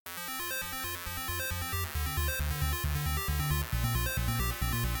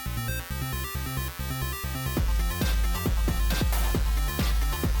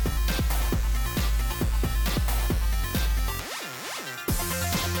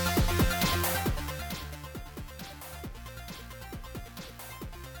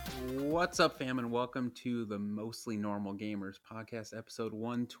What's up, fam, and welcome to the Mostly Normal Gamers podcast, episode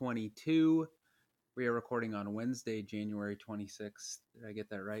 122. We are recording on Wednesday, January 26th. Did I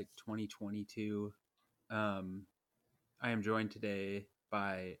get that right? 2022. I am joined today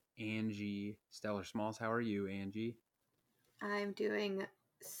by Angie Stellar Smalls. How are you, Angie? I'm doing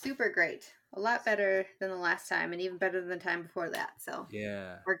super great. A lot better than the last time, and even better than the time before that. So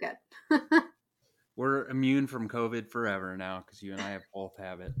Yeah. we're good. We're immune from COVID forever now because you and I both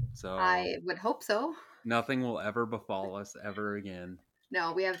have it. So I would hope so. nothing will ever befall us ever again.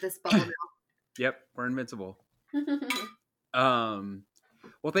 No, we have this bubble Yep, we're invincible. now.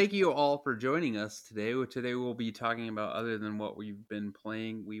 Well, thank you all for joining us today. Today we'll be talking about, other than what we've been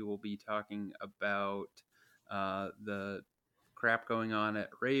playing, we will be talking about the crap going on at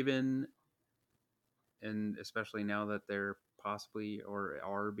Raven, and especially now that they're possibly or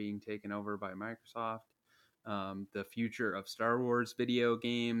are being taken over by Microsoft. The future of Star Wars video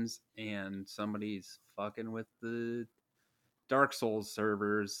games, and somebody's fucking with the Dark Souls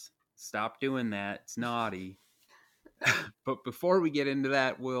servers. Stop doing that. It's naughty. But before we get into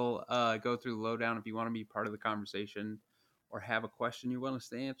that, we'll go through the lowdown. If you want to be part of the conversation or have a question you want us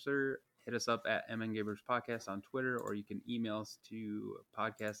to answer, hit us up at MN Gamers Podcast on Twitter, or you can email us to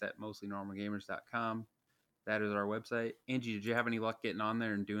podcast@mostlynormalgamers.com. That is our website. Angie, did you have any luck getting on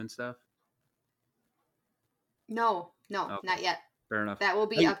there and doing stuff? No, Okay, not yet. fair enough. That will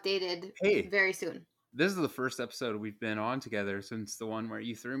be updated Hey. very soon. This is the first episode we've been on together since the one where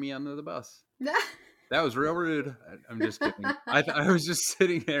you threw me under the bus. That was real rude. I'm just kidding. I was just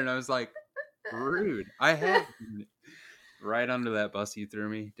sitting there and I was like, rude. I had right under that bus you threw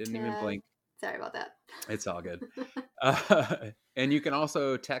me. Didn't even blink. Sorry about that. It's all good. And you can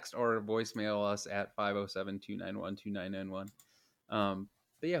also text or voicemail us at 507-291-2991. But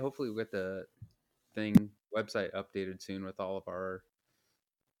yeah, hopefully we'll get the website updated soon with all of our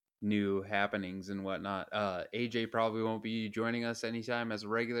new happenings and whatnot. AJ probably won't be joining us anytime as a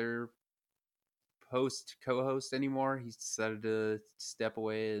regular co-host anymore. He's decided to step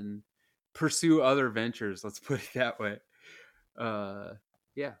away and pursue other ventures, let's put it that way.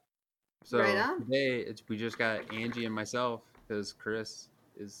 Yeah, so right on. Today we just got Angie and myself because Chris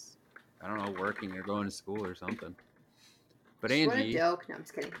is, I don't know, working or going to school or something. But Angie, what a joke. No, I'm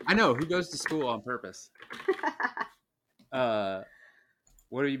just kidding. I know, who goes to school on purpose?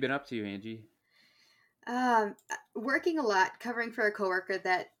 What have you been up to, Angie? Working a lot, covering for a coworker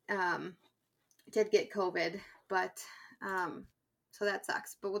that did get COVID, but so that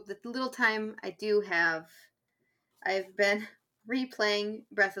sucks. But with the little time I do have, I've been replaying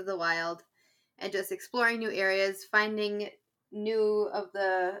Breath of the Wild and just exploring new areas, finding new of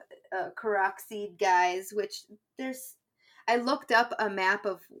the Korok seed guys, which I looked up a map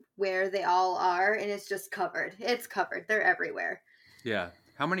of where they all are, and it's just covered. It's covered. They're everywhere. Yeah.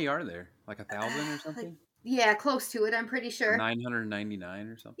 How many are there? Like 1,000 or something? Yeah, close to it, I'm pretty sure. 999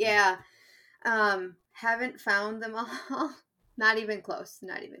 or something? Yeah. Haven't found them all. Not even close.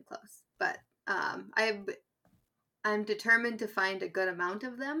 But I'm determined to find a good amount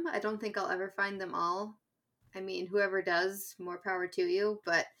of them. I don't think I'll ever find them all. I mean, whoever does, more power to you.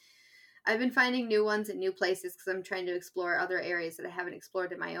 But I've been finding new ones at new places because I'm trying to explore other areas that I haven't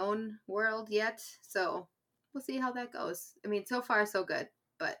explored in my own world yet. So we'll see how that goes. I mean, so far so good.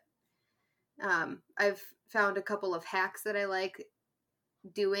 But I've found a couple of hacks that I like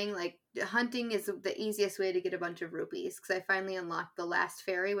doing. Like, hunting is the easiest way to get a bunch of rupees because I finally unlocked the last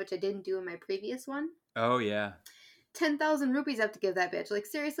fairy, which I didn't do in my previous one. Oh, yeah. 10,000 rupees I have to give that bitch. Like,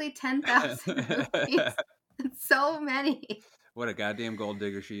 seriously, 10,000 rupees? So many. What a goddamn gold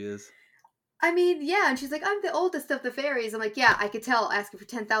digger she is. I mean, yeah, and she's like, I'm the oldest of the fairies. I'm like, yeah, I could tell asking for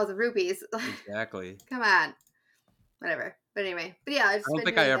 10,000 rupees. Exactly. Come on. Whatever. But anyway, but yeah, I don't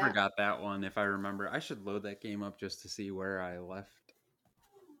think I ever got that one, if I remember. I should load that game up just to see where I left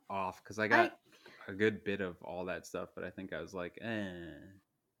off, because I got a good bit of all that stuff, but I think I was like, I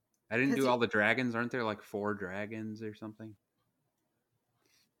didn't do all the dragons. Aren't there like 4 dragons or something?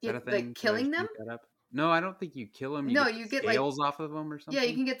 Is that a thing? Like killing them? No, I don't think you kill them. You get scales off of them or something. Yeah,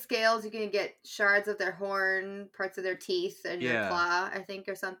 you can get scales. You can get shards of their horn, parts of their teeth, and their claw, I think,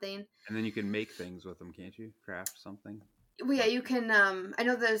 or something. And then you can make things with them, can't you? Craft something. Well, yeah, you can. I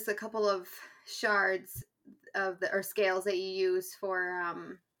know there's a couple of shards or scales that you use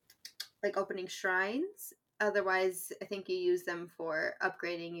for like opening shrines. Otherwise, I think you use them for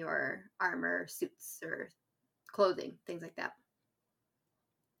upgrading your armor, suits, or clothing, things like that.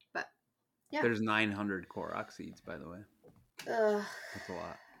 But yeah, there's 900 Korok seeds, by the way. That's a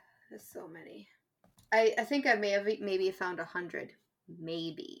lot. There's so many. I think I maybe found 100,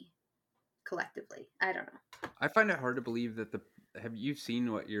 maybe collectively. I don't know. I find it hard to believe that have you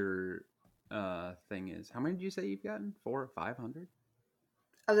seen what your thing is. How many did you say you've gotten? 400 or 500?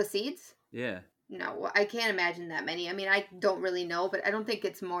 Of the seeds? Yeah. No, I can't imagine that many. I mean, I don't really know, but I don't think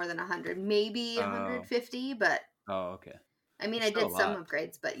it's more than 100. Maybe Oh. 150, but Oh, okay. I mean, It's I still a did some lot.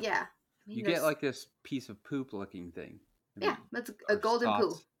 upgrades, but yeah. I mean, You get there's like this piece of poop looking thing. Have yeah, you that's a or golden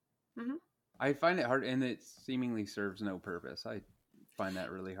poo. spots? Hmm. I find it hard, and it seemingly serves no purpose. I find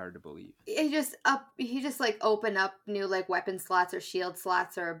that really hard to believe. He just like open up new like weapon slots or shield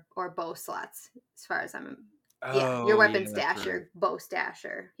slots or bow slots. As far as I'm, yeah, your Oh, yeah, weapon that's stash, right. your bow stash,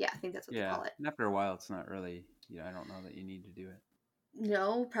 or yeah, I think that's what they Yeah, call it. and after a while, it's not really. I don't know that you need to do it.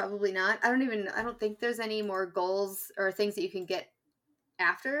 No, probably not. I don't think there's any more goals or things that you can get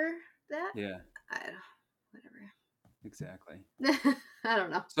after that. Yeah, I whatever. exactly. I don't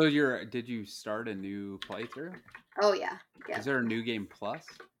know. So did you start a new playthrough? Oh yeah, yeah. Is there a new game plus?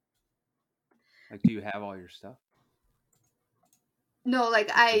 Like, do you have all your stuff? No, like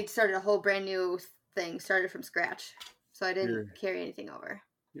Okay. I started a whole brand new thing, started from scratch, so I didn't You're carry anything over.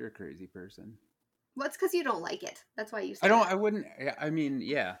 you're a crazy person. Well, it's because you don't like it. That's why you I don't. started. I wouldn't. I mean,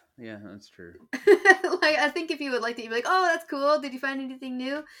 yeah, yeah, that's true. Like I think if you would like it, you'd be like, "Oh, that's cool. Did you find anything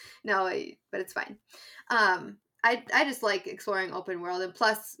new?" No, but it's fine. I just like exploring open world, and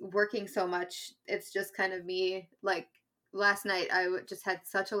plus working so much, it's just kind of me. Like last night, just had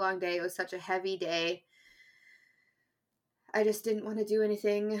such a long day. It was such a heavy day. I just didn't want to do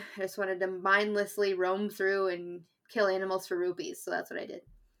anything. I just wanted to mindlessly roam through and kill animals for rupees. So that's what I did.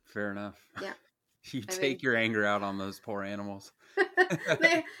 Fair enough. Yeah, You I mean, take your anger out on those poor animals.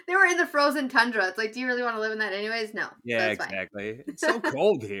 they were in the frozen tundra. It's like, do you really want to live in that anyways? No, so Yeah, it's fine. exactly. It's so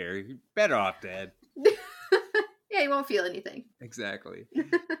cold here. You're better off dead. Yeah, you won't feel anything. Exactly.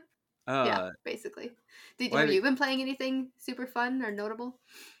 Yeah, Uh, basically. Were well, you been playing anything super fun or notable?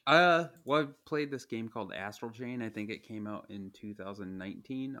 I played this game called Astral Chain. I think it came out in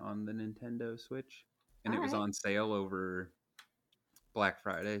 2019 on the Nintendo Switch, and All it was right. on sale over Black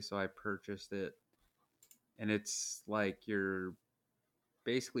Friday, so I purchased it. And it's like you're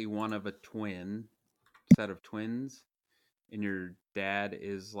basically one of a twin set of twins, and your dad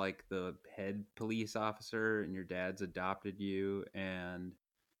is like the head police officer, and your dad's adopted you, and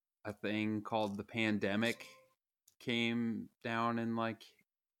a thing called the pandemic came down and like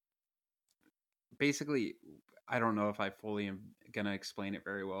basically I don't know if I fully am gonna explain it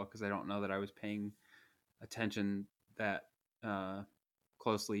very well because I don't know that I was paying attention that uh,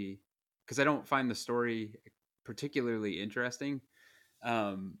 closely because I don't find the story particularly interesting.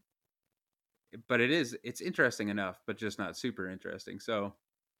 Um, but it's interesting enough, but just not super interesting. So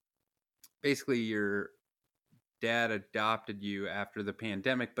basically, your dad adopted you after the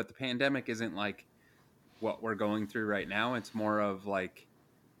pandemic, but the pandemic isn't like what we're going through right now. It's more of like,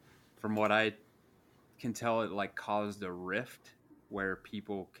 from what I can tell, it like caused a rift where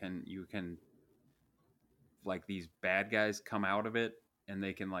you can like these bad guys come out of it and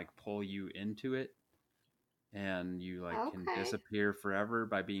they can like pull you into it and you like can Okay. disappear forever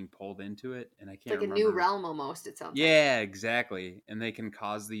by being pulled into it, and I It's can't like a new remember. realm almost, it sounds like. Yeah, exactly. And they can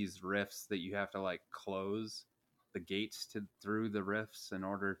cause these rifts that you have to like close the gates to through the rifts in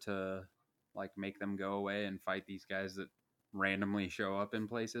order to like make them go away and fight these guys that randomly show up in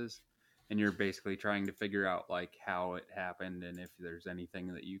places. And you're basically trying to figure out like how it happened and if there's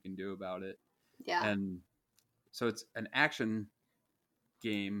anything that you can do about it. Yeah. And so it's an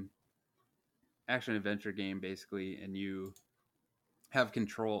game, action adventure game basically, and you have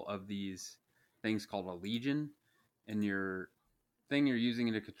control of these things called a legion, and your thing you're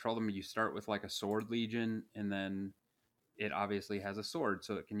using to control them, you start with like a sword legion, and then it obviously has a sword,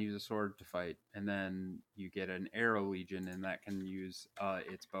 so it can use a sword to fight. And then you get an arrow legion, and that can use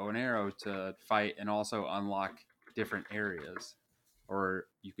its bow and arrow to fight and also unlock different areas. Or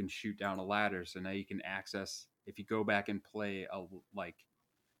you can shoot down a ladder, so now you can access. If you go back and play like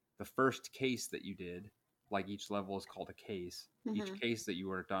the first case that you did, like each level is called a case. Each Hmm. case that you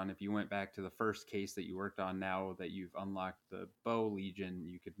worked on, if you went back to the first case that you worked on, now that you've unlocked the bow legion,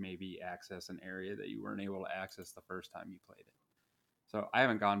 you could maybe access an area that you weren't able to access the first time you played it. So I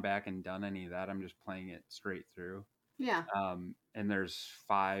haven't gone back and done any of that. I'm just playing it straight through. Yeah. And there's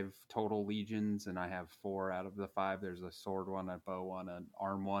 5 total legions, and I have 4 out of the 5. There's a sword one, a bow one, an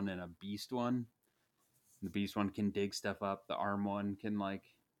arm one, and a beast one. The beast one can dig stuff up. The arm one can like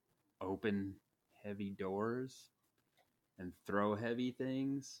open heavy doors and throw heavy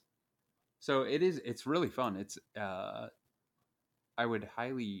things. So it's really fun. It's I would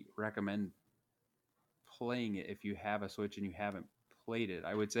highly recommend playing it if you have a Switch and you haven't played it.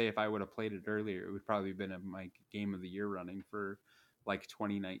 I would say if I would have played it earlier, it would probably have been my game of the year running for like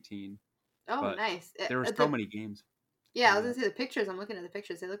 2019. Oh, But nice. there were so many games Yeah, I was coming gonna out. say the pictures. I'm looking at the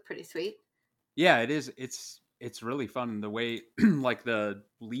pictures. They look pretty sweet. Yeah, it is. It's really fun the way like the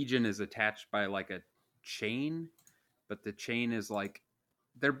Legion is attached by like a chain, but the chain is like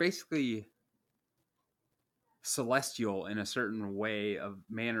they're basically celestial in a certain way of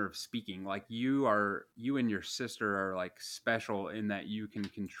manner of speaking. Like you and your sister are like special in that you can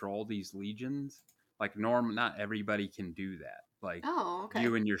control these legions. Like not everybody can do that. Like Oh,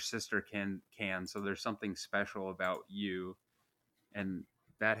 you okay. and your sister can. So there's something special about you, and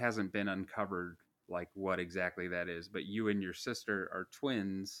that hasn't been uncovered, like what exactly that is. But you and your sister are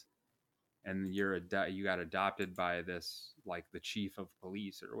twins, and you got adopted by this, like the chief of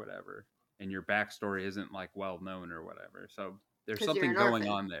police or whatever, and your backstory isn't like well known or whatever. So there's Because you're something an going orphan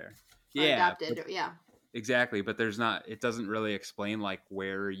on there. or Yeah, but adopted. Yeah. exactly, but there's not. It doesn't really explain like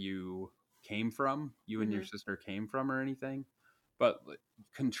where you came from, you and your Hmm. sister came from, or anything. But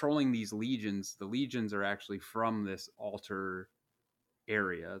controlling these legions, the legions are actually from this altar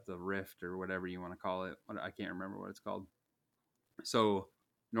area, the rift or whatever you want to call it. I can't remember what it's called. So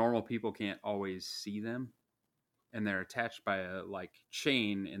normal people can't always see them, and they're attached by a like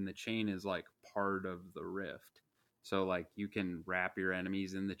chain, and the chain is like part of the rift. So like you can wrap your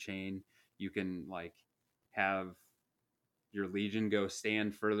enemies in the chain. You can like have your legion go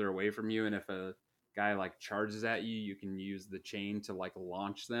stand further away from you, and if a guy like charges at you, you can use the chain to like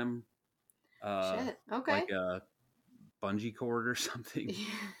launch them Shit. like Okay. a bungee cord or something.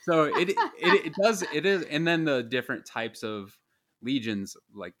 So it does it is, and then the different types of legions,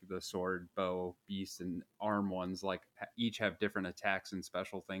 like the sword, bow, beast, and arm ones, like each have different attacks and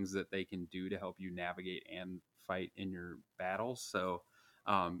special things that they can do to help you navigate and fight in your battles. So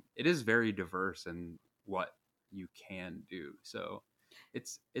it is very diverse in what you can do. So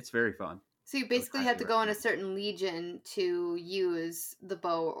it's very fun. So you I would basically highly have to go on a recommend. certain legion to use the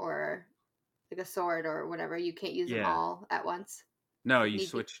bow or like a sword or whatever. You can't use them Yeah. all at once. No, You you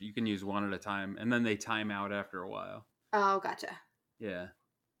need to. switch. You can use one at a time, and then they time out after a while. Oh, gotcha. Yeah.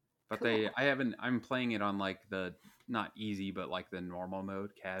 But Cool. I haven't, I'm playing it on like the, not easy, but like the normal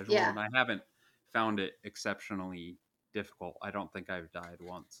mode, casual, Yeah. and I haven't found it exceptionally difficult. I don't think I've died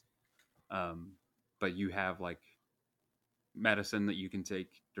once. Um, but you have like medicine that you can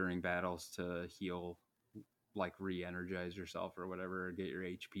take during battles to heal, like re-energize yourself or whatever, or get your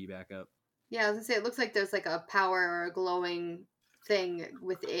HP back up. Yeah, I was gonna say it looks like there's like a power or a glowing thing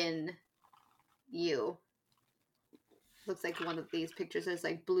within you. Looks like one of these pictures. There's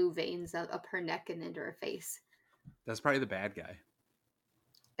like blue veins up her neck and into her face. That's probably the bad guy.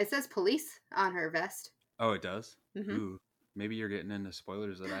 It says police on her vest. Oh, it does? Hmm. Ooh, maybe you're getting into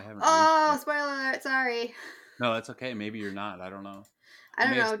spoilers that I haven't reached Oh, yet. spoiler alert! Sorry. No, that's okay. Maybe you're not. I don't know. I You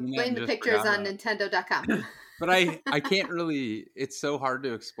don't may have know. seen that Blame and the just pictures forgot on about Nintendo.com. it. But I can't really, it's so hard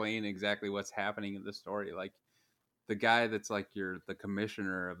to explain exactly what's happening in the story. Like the guy that's like the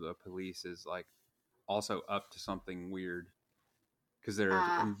commissioner of the police is like also up to something weird because they're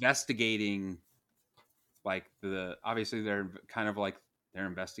Ah. investigating, like obviously they're kind of like they're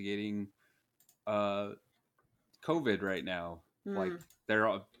investigating uh COVID right now. Like Hmm.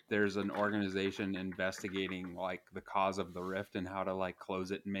 there's an organization investigating like the cause of the rift and how to like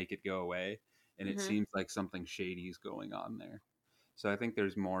close it and make it go away. And it Hmm. seems like something shady is going on there. So I think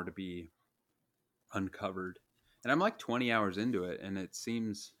there's more to be uncovered. And I'm like 20 hours into it, and it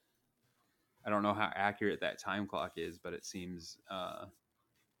seems, I don't know how accurate that time clock is, but it seems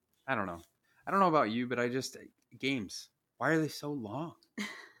I don't know. I don't know about you, but I just games. Why are they so long?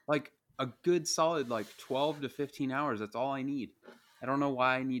 Like a good solid like 12 to 15 hours, that's all I need. I don't know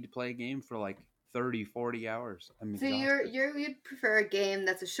why I need to play a game for like 30, 40 hours. I'm So exhausted. you'd prefer a game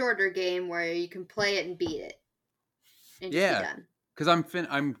that's a shorter game where you can play it and beat it and just be Yeah, done. because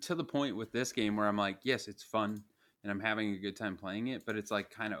I'm to the point with this game where I'm like, yes, it's fun and I'm having a good time playing it, but it's like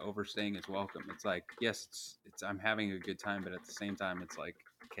kind of overstaying its welcome. It's like, yes, it's I'm having a good time, but at the same time, it's like,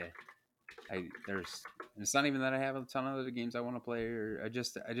 okay, and it's not even that I have a ton of other games I want to play, or I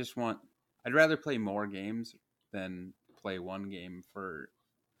just want, I'd rather play more games than play one game for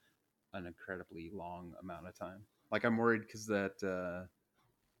an incredibly long amount of time. Like I'm worried because that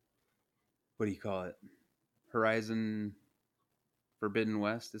what do you call it? Horizon Forbidden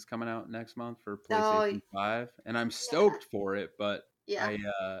West is coming out next month for Oh, PlayStation 5, and I'm yeah. stoked for it, but Yeah.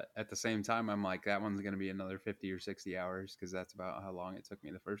 I at the same time I'm like that one's going to be another 50 or 60 hours because that's about how long it took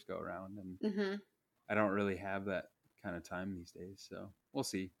me the first go around, and Hmm. I don't really have that kind of time these days, so we'll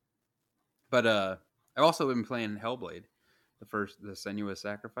see. But I've also been playing Hellblade, the Senua's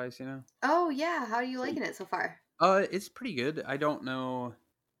Sacrifice, you know? Oh, yeah. How are you So liking it so far? it's pretty good. I don't know.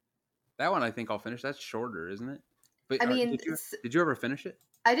 That one I think I'll finish. That's shorter, isn't it? But I mean, did you ever finish it?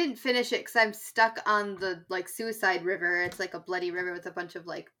 I didn't finish it because I'm stuck on the like suicide river. It's like a bloody river with a bunch of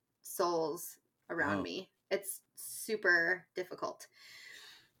like souls. around Oh, me. It's super difficult.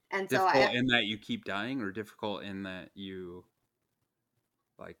 And so difficult in that you keep dying, or difficult in that you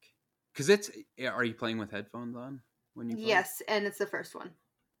like? Because are you playing with headphones on when you play? yes, and it's the first one.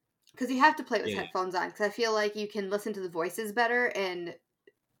 Because you have to play with Yeah, headphones on, because I feel like you can listen to the voices better, and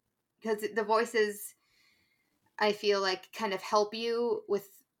because the voices, I feel like, kind of help you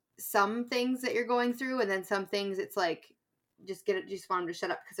with some things that you're going through, and then some things it's like just want them to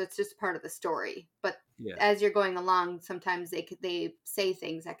shut up because it's just part of the story. But yeah, as you're going along, sometimes they say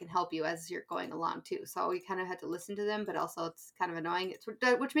things that can help you as you're going along too. So you kind of have to listen to them, but also it's kind of annoying. It's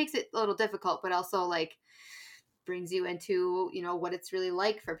which makes it a little difficult, but also like brings you into what it's really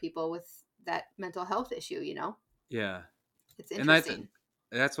like for people with that mental health issue. yeah. It's And that's interesting.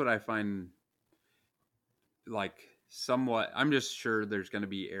 that's what I find like somewhat. I'm just sure there's going to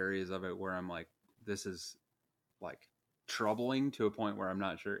be areas of it where I'm like, this is like troubling to a point where I'm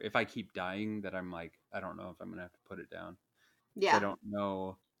not sure if I keep dying that I'm like, I don't know if I'm gonna have to put it down because I Yeah. don't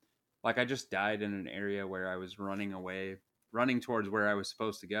know. Like I just died in an area where I was running towards where I was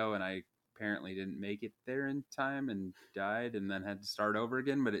supposed to go, and I apparently didn't make it there in time and died, and then had to start over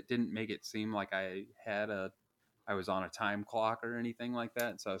again. But it didn't make it seem like I was on a time clock or anything like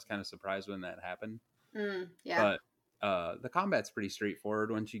that. So I was kind of surprised when that happened. Yeah. But the combat's pretty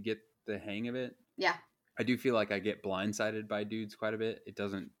straightforward once you get the hang of it. Yeah. I do feel like I get blindsided by dudes quite a bit. It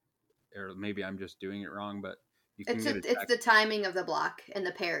doesn't, or maybe I'm just doing it wrong, but you can get It's attacked. the timing of the block and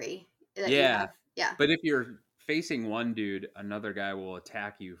the parry that you Yeah, have. Yeah. but if you're facing one dude, another guy will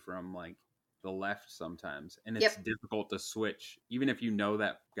attack you from like the left sometimes, and it's Yep. difficult to switch. Even if you know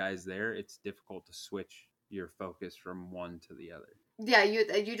that guy's there, it's difficult to switch your focus from one to the other. Yeah,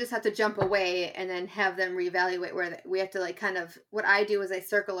 you just have to jump away and then have them reevaluate we have to like kind of what I do is I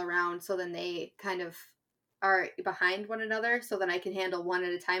circle around so then they kind of are behind one another so then I can handle one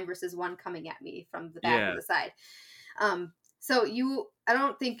at a time versus one coming at me from the back or Yeah, the side. So I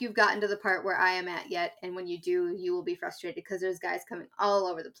don't think you've gotten to the part where I am at yet, and when you do, you will be frustrated because there's guys coming all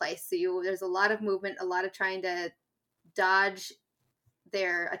over the place. So there's a lot of movement, a lot of trying to dodge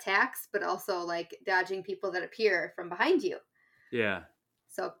their attacks, but also like dodging people that appear from behind you. yeah,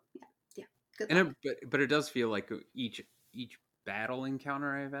 So yeah, good and luck. but it does feel like each battle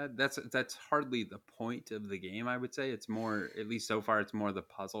encounter I've had. That's hardly the point of the game. I would say it's more, at least so far, it's more the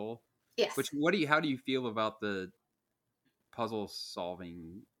puzzle. Which Yes, how do you feel about the puzzle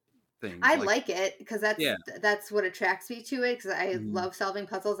solving things? I Like, like it because yeah, that's what attracts me to it because I mhm, love solving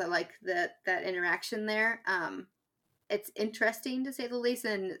puzzles. I like that interaction there. It's interesting to say the least.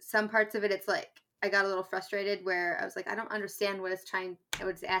 And some parts of it, it's like I got a little frustrated where I was like, I don't understand what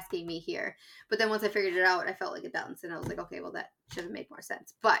it's asking me here. But then once I figured it out, I felt like it balanced, and I was like, okay, well that should have made more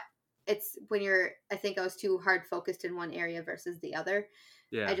sense. But it's when I think I was too hard focused in one area versus the other.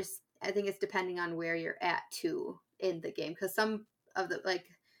 yeah, I think it's depending on where you're at too in the game because some of the like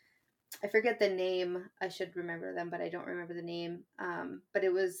I forget the name. I should remember them, but I don't remember the name. But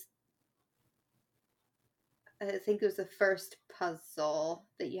it was I think it was the first puzzle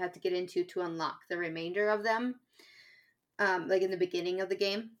that you had to get into to unlock the remainder of them. Like in the beginning of the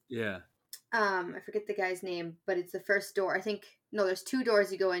game. yeah. I forget the guy's name, but it's the first door. I think no, there's two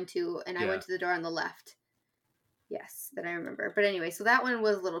doors you go into, and I Yeah. went to the door on the left. Yes, that I remember. But anyway, so that one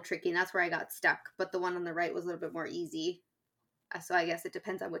was a little tricky, and that's where I got stuck. But the one on the right was a little bit more easy. So I guess it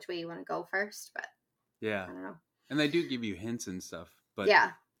depends on which way you want to go first. But Yeah. I don't know. And they do give you hints and stuff, but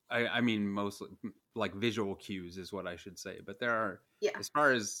Yeah, I mean, mostly like visual cues is what I should say. But there are, yeah, as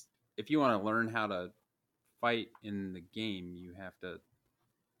far as if you want to learn how to fight in the game, you have to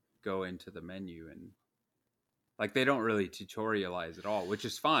go into the menu, and like they don't really tutorialize at all, which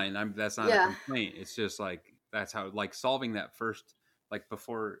is fine. That's not a yeah. complaint. It's just like that's how, like, solving that first, like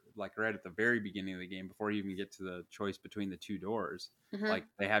before, like right at the very beginning of the game, before you even get to the choice between the two doors, Hmm. like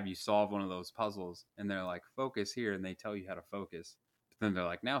they have you solve one of those puzzles, and they're like, focus here, and they tell you how to focus. But then they're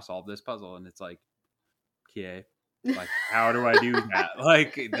like, now solve this puzzle, and it's like, okay, like how do I do that?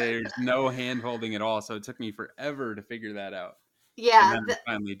 Like there's no hand holding at all. So it took me forever to figure that out, and Yeah, then I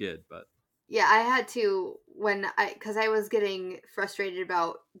finally did. But yeah. I had to because I was getting frustrated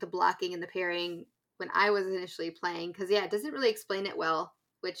about the blocking and the parrying when I was initially playing. Because yeah, it doesn't really explain it well.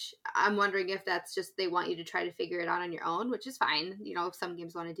 Which I'm wondering if that's just they want you to try to figure it out on your own, which is fine. If some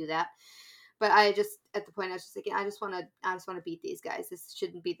games want to do that. But I just at the point I was just thinking, I just want to beat these guys. This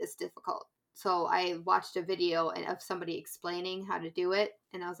shouldn't be this difficult. So I watched a video of somebody explaining how to do it,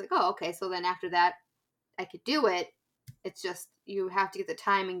 and I was like, oh, okay. So then after that, I could do it. It's just you have to get the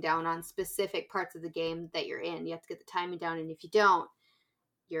timing down on specific parts of the game that you're in. You have to get the timing down, and if you don't,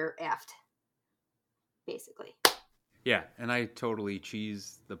 you're effed, basically. Yeah, and I totally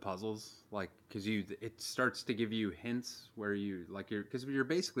cheese the puzzles, like because it starts to give you hints where you like because you're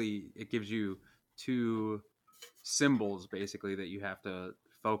basically it gives you two symbols basically that you have to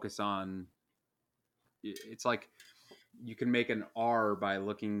focus on. It's like you can make an R by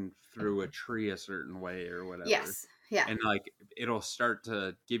looking through a tree a certain way or whatever, Yes. Yeah. and like it'll start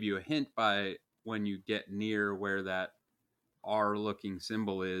to give you a hint by when you get near where that R looking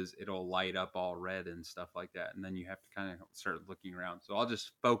symbol is, it'll light up all red and stuff like that. And then you have to kind of start looking around. So I'll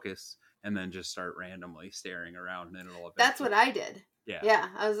just focus and then just start randomly staring around and then it'll That's eventually. what I did. Yeah. Yeah.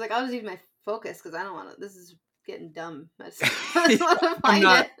 I was like, I'll just use my focus because I don't want to. This is getting dumb. I just want to find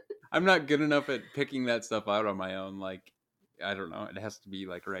it. I'm not good enough at picking that stuff out on my own. Like, I don't know. It has to be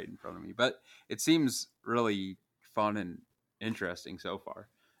like right in front of me. But it seems really fun and interesting so far.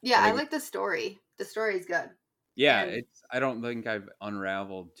 Yeah, But I like the story. The story's good. yeah, And I don't think I've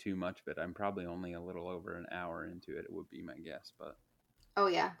unraveled too much, but I'm probably only a little over an hour into it. It would be my guess, but oh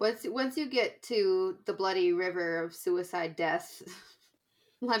yeah, once you get to the bloody river of suicide deaths,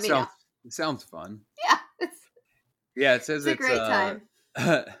 let me know. it sounds fun. Yeah, It says it's a great time.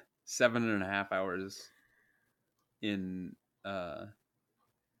 7.5 hours in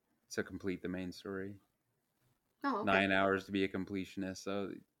to complete the main story. Oh, okay. 9 hours to be a completionist. So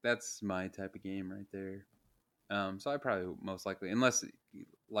that's my type of game right there. So I probably most likely, unless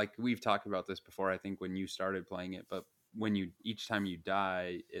like we've talked about this before, I think when you started playing it, but when each time you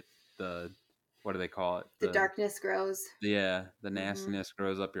die, what do they call it? The darkness grows. Yeah, the nastiness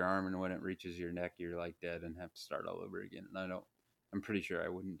grows up your arm, and when it reaches your neck, you're like dead and have to start all over again. And I'm pretty sure I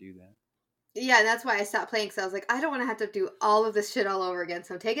wouldn't do that. Yeah, and that's why I stopped playing because I was like, I don't want to have to do all of this shit all over again.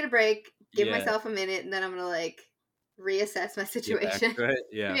 So I'm taking a break, give myself a minute, and then I'm gonna like reassess my situation.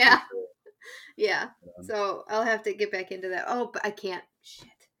 Yeah. Yeah. Sure. Yeah. So I'll have to get back into that. Oh, but I can't. Shit.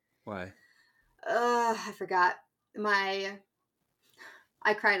 Why? I forgot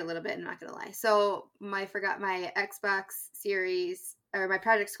I cried a little bit, I'm not gonna lie. So I forgot my Xbox Series or my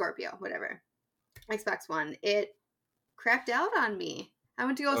Project Scorpio, whatever. Xbox One. It crapped out on me. I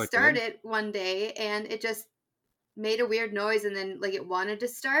went to go start it one day and it just made a weird noise and then like it wanted to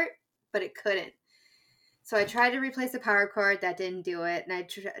start, but it couldn't. So I tried to replace the power cord. That didn't do it. And I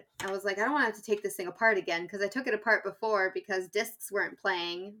was like, I don't want to have to take this thing apart again because I took it apart before because discs weren't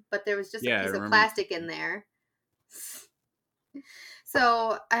playing, but there was just a piece of plastic in there.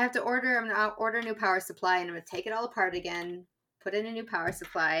 So I have to order. I'm gonna order a new power supply, and I'm gonna take it all apart again, put in a new power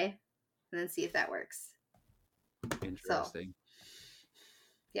supply, and then see if that works. Interesting. So,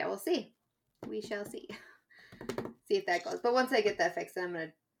 yeah, we'll see. We shall see. See if that goes. But once I get that fixed, then I'm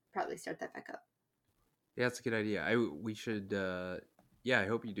gonna probably start that back up. Yeah, that's a good idea. We should. I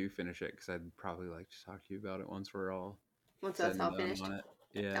hope you do finish it because I'd probably like to talk to you about it once that's all finished. On it.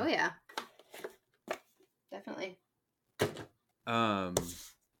 Yeah. Oh yeah. Definitely. But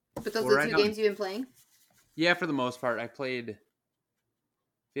those are the 2 games you've been playing? Yeah, for the most part. I feel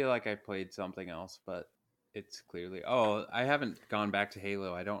like I played something else, but it's clearly... Oh, I haven't gone back to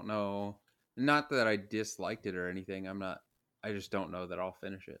Halo. I don't know. Not that I disliked it or anything. I just don't know that I'll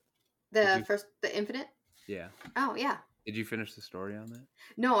finish it. The Infinite? Yeah. Oh, yeah. Did you finish the story on that?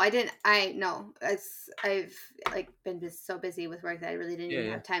 No, I didn't. I've like been so busy with work that I really didn't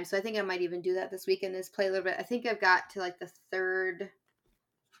even have time. So I think I might even do that this weekend. Is play a little bit. I think I've got to like the third,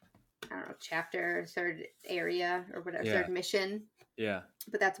 I don't know, chapter, third area or whatever, third mission. Yeah.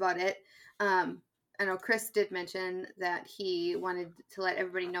 But that's about it. I know Chris did mention that he wanted to let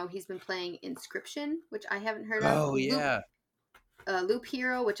everybody know he's been playing Inscription, which I haven't heard of. Oh, yeah. Loop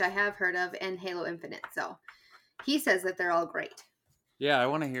Hero, which I have heard of, and Halo Infinite. So he says that they're all great. Yeah, I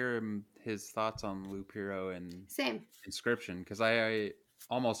want to hear his thoughts on Loop Hero and Inscription because I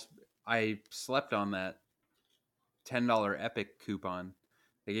slept on that $10 Epic coupon.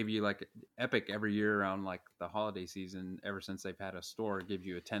 They give you like Epic every year around like the holiday season. Ever since they've had a store, it gives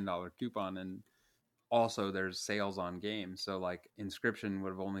you a $10 coupon, and also there's sales on games. So like Inscription would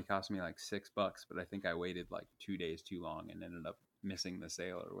have only cost me like $6, but I think I waited like 2 days too long and ended up missing the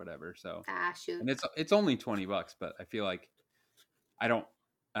sale or whatever. So shoot. And it's only $20, but I feel like I don't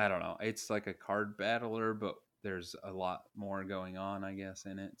know. It's like a card battler, but there's a lot more going on, I guess,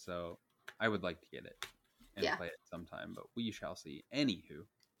 in it. So I would like to get it and play it sometime, but we shall see. Anywho,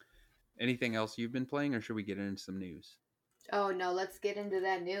 anything else you've been playing, or should we get into some news? Oh no, let's get into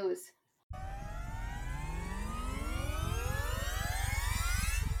that news.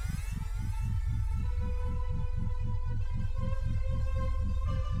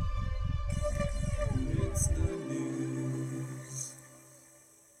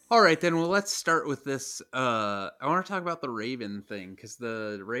 All right, then. Well, let's start with this. I want to talk about the Raven thing because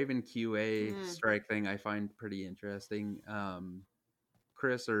the Raven QA Mm. strike thing I find pretty interesting.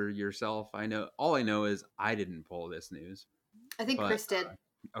 Chris or yourself, I know. All I know is I didn't pull this news, I think but Chris did.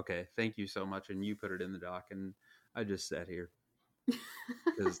 okay, thank you so much, and you put it in the doc, and I just sat here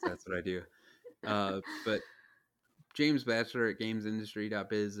because that's what I do. But James Batchelor at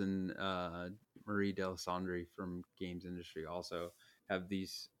GamesIndustry.biz and Marie Delisandre from Games Industry also have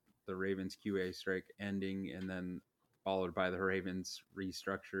the Ravens QA strike ending and then followed by the Ravens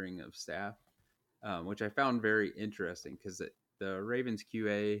restructuring of staff, which I found very interesting because the Ravens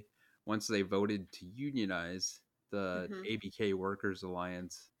QA, once they voted to unionize the Hmm. ABK Workers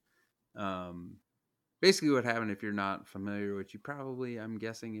Alliance, um, basically what happened, if you're not familiar, which you probably, I'm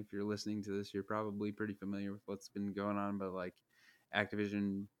guessing if you're listening to this, you're probably pretty familiar with what's been going on, but like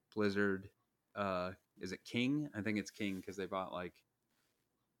Activision Blizzard, is it King? I think it's King because they bought like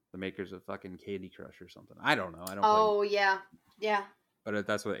the makers of fucking Candy Crush or something. I don't know, I don't play, Oh yeah, yeah. but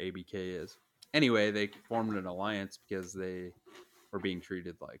that's what ABK is. Anyway, they formed an alliance because they were being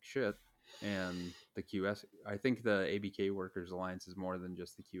treated like shit, and the QS, I think the ABK Workers Alliance is more than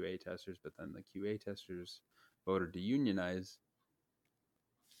just the QA testers, but then the QA testers voted to unionize,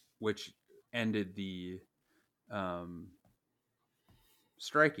 which ended the um,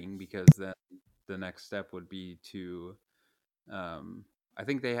 striking because then the next step would be to, um, I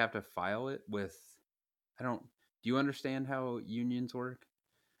think they have to file it with, I don't, do you understand how unions work?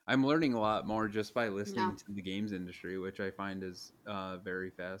 I'm learning a lot more just by listening No. to the games industry, which I find is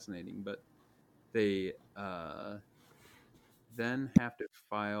very fascinating. But they then have to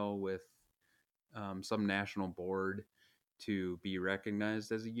file with some national board to be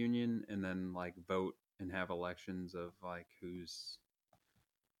recognized as a union, and then like vote and have elections of like who's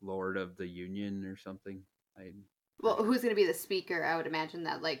lord of the union or something. I Well, who's going to be the speaker? I would imagine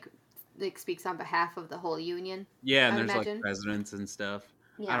that like speaks on behalf of the whole union. Yeah, I and would there's like imagine. presidents and stuff.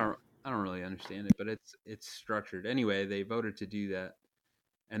 I Yeah. don't I don't really understand it, but it's structured. Anyway, they voted to do that,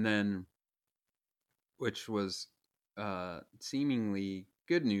 and then, which was seemingly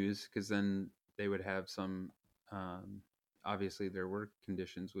good news because then they would have some, um, obviously their work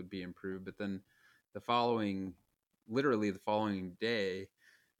conditions would be improved. But then the following, literally the following day,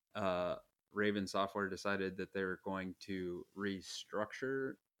 uh, Raven Software decided that they were going to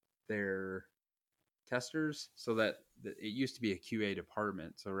restructure their testers so that it used to be a QA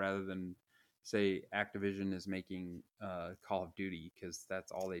department. So rather than say Activision is making Call of Duty, because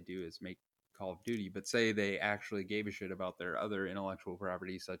that's all they do is make Call of Duty, but say they actually gave a shit about their other intellectual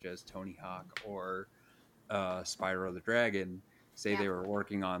properties such as Tony Hawk or Spyro the Dragon. Say Yeah. they were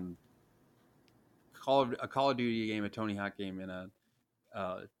working on a Call of Duty game, a Tony Hawk game, and a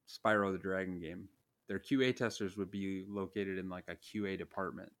Spyro the Dragon game. Their QA testers would be located in like a QA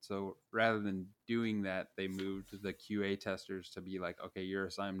department. So rather than doing that, they moved the QA testers to be like, okay, you're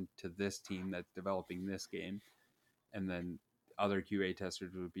assigned to this team that's developing this game, and then other QA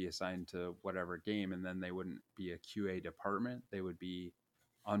testers would be assigned to whatever game, and then they wouldn't be a QA department. They would be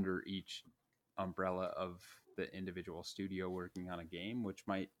under each umbrella of the individual studio working on a game, which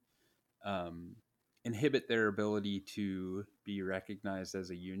might um, inhibit their ability to be recognized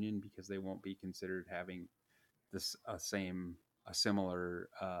as a union because they won't be considered having this a similar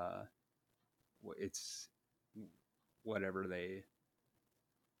it's whatever they,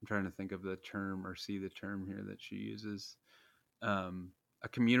 I'm trying to think of the term or see the term here that she uses, a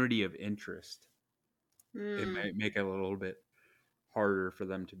community of interest. It Mm. might make it a little bit harder for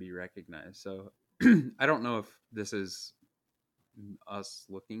them to be recognized. So I don't know if this is us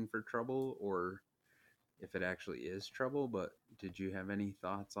looking for trouble or if it actually is trouble, but did you have any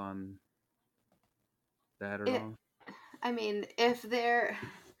thoughts on that at It. all? I mean, if they're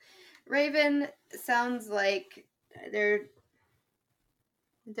Raven sounds like they're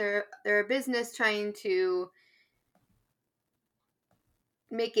they're a business trying to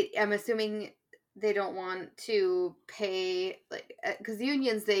make it. I'm assuming they don't want to pay like because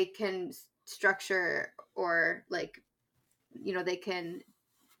unions they can structure or like they can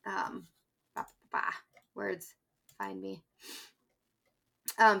um bah, bah, words find me.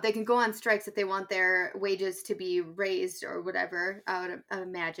 They can go on strikes if they want their wages to be raised or whatever. I would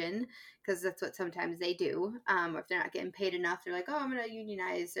imagine because that's what sometimes they do. If they're not getting paid enough, they're like, "Oh, I'm going to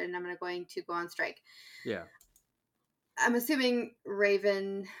unionize and I'm going to go on strike." Yeah. I'm assuming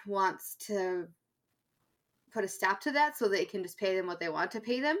Raven wants to put a stop to that so they can just pay them what they want to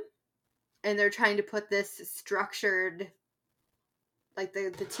pay them, and they're trying to put this structured, like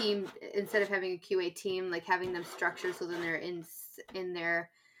the team instead of having a QA team, like having them structured so then they're in their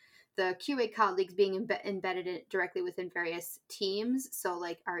the QA colleagues being embedded directly within various teams. So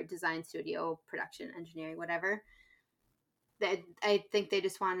like art, design, studio, production, engineering, whatever. I think they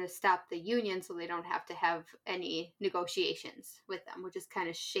just want to stop the union so they don't have to have any negotiations with them, which is kind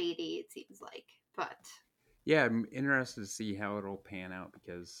of shady, it seems like. But Yeah, I'm interested to see how it'll pan out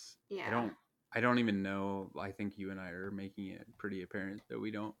because yeah, I don't even know. I think you and I are making it pretty apparent that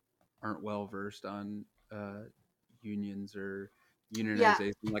we aren't well versed on unions or yeah,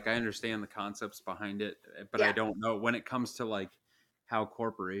 unionization. Like I understand the concepts behind it, but I yeah, don't know when it comes to like how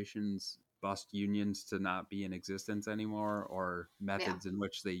corporations bust unions to not be in existence anymore or yeah. methods in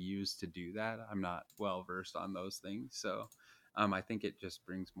which they use to do that. I'm not well versed on those things, so I think it just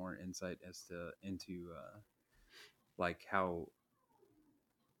brings more insight as to into like how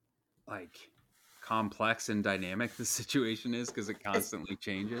like complex and dynamic the situation is because it Es- constantly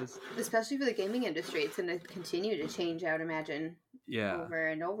changes. Especially for the gaming industry, it's going to continue to change, I would imagine, Yeah. over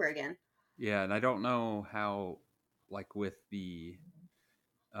and over again. Yeah, and I don't know how like with the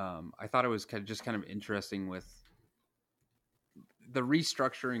I thought it was just kind of interesting with the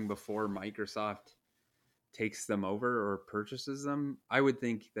restructuring before Microsoft takes them over or purchases them. I would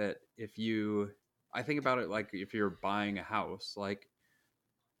think that I think about it like if you're buying a house, like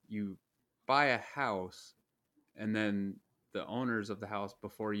you buy a house and then the owners of the house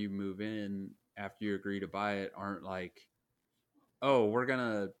before you move in after you agree to buy it aren't like, oh, we're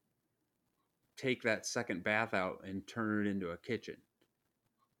gonna take that second bath out and turn it into a kitchen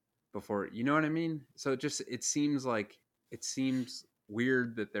before, you know what I mean? So it seems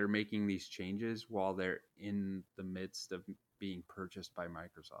weird that they're making these changes while they're in the midst of being purchased by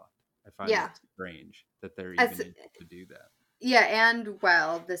Microsoft. I find Yeah. that strange that they're As, even able to do that. yeah, and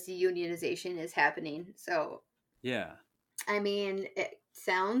well, this unionization is happening. So, Yeah. I mean, it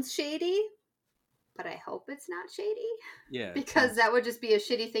sounds shady, but I hope it's not shady Yeah, it because sounds that would just be a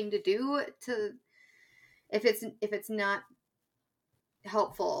shitty thing to do to if it's not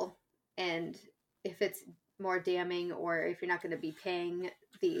helpful and if it's more damning or if you're not going to be paying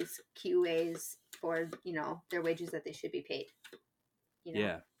these QAs for, their wages that they should be paid.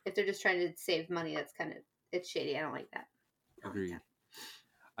 yeah, If they're just trying to save money, that's kind of it's shady. I don't like that. I don't like agreed.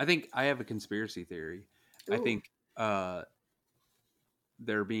 I think I have a conspiracy theory. that. I Ooh. think uh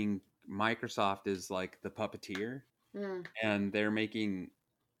they're being Microsoft is like the puppeteer Mm. and they're making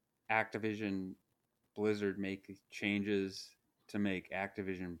Activision Blizzard make changes to make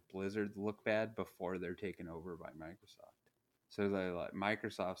Activision Blizzard look bad before they're taken over by Microsoft. So they like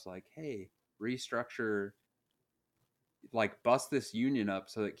Microsoft's like, hey, restructure, like bust this union up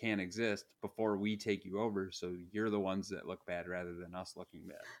so it can't exist before we take you over. So you're the ones that look bad rather than us looking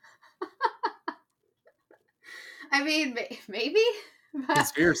bad. I mean, maybe, but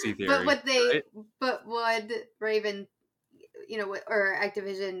Conspiracy but theory, would they? right? But would Raven, or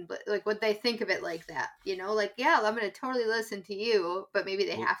Activision, would they think of it like that? Like, yeah, I'm going to totally listen to you, but maybe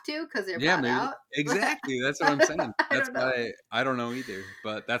they Well, have to because they're yeah, bought maybe out. exactly. That's what I'm saying. I That's don't know. why I don't know either,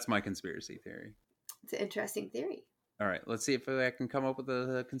 but that's my conspiracy theory. It's an interesting theory. All right, let's see if I can come up with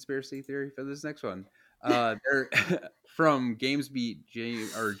a conspiracy theory for this next one. They're from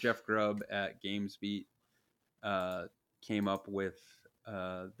GamesBeat. Jeff Grubb at GamesBeat came up with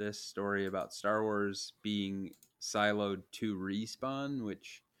this story about Star Wars being siloed to Respawn,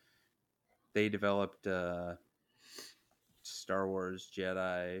 which they developed Star Wars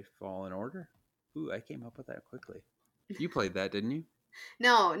Jedi Fallen Order. Ooh, I came up with that quickly. You played that, didn't you?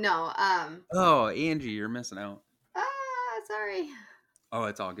 No, no. Oh, Angie, you're missing out. Sorry. Oh,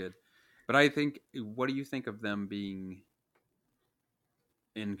 it's all good. But I think, what do you think of them being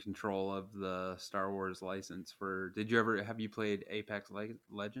in control of the Star Wars license for? Have you played Apex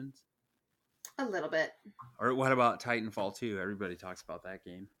Legends? A little bit. Or what about Titanfall 2? Everybody talks about that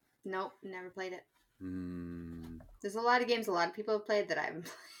game. Nope, never played it. Hmm. There's a lot of games a lot of people have played that I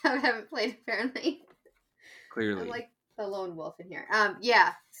haven't played apparently. I'm Clearly. like the lone wolf in here.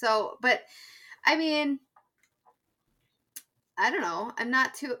 Yeah. So, but I mean, I don't know. I'm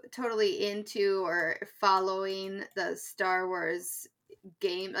not too totally into or following the Star Wars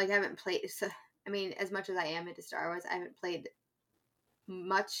game. Like I haven't played. So, I mean, as much as I am into Star Wars, I haven't played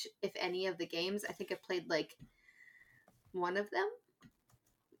much, if any, of the games. I think I played like one of them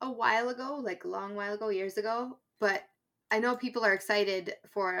a while ago, like a long while ago, years ago. But I know people are excited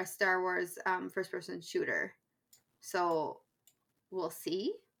for a Star Wars first-person shooter. So we'll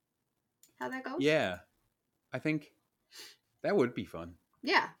see how that goes. Yeah. I think that would be fun.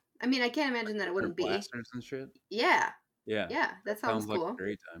 Yeah. I mean, I can't imagine that it Different wouldn't be. blasters and shit. Yeah. Yeah. Yeah. That That sounds sounds like cool. a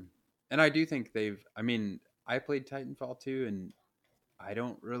great time. And I do think I mean, I played Titanfall 2 and I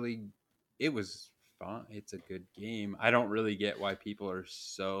don't really, it was fun. It's a good game. I don't really get why people are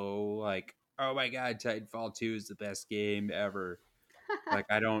so like, oh my god, Titanfall 2 is the best game ever. Like,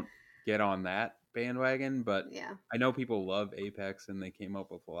 I don't get on that bandwagon, but Yeah. I know people love Apex, and they came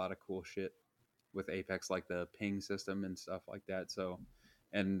up with a lot of cool shit with Apex, like the ping system and stuff like that. So,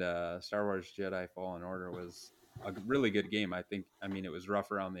 and Star Wars Jedi Fallen Order was a really good game. I think. I mean, it was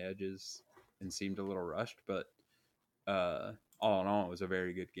rough around the edges and seemed a little rushed, but all in all, it was a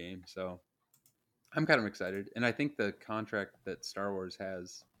very good game. So I'm kind of excited, and I think the contract that Star Wars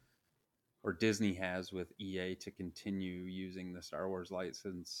has or Disney has with EA to continue using the Star Wars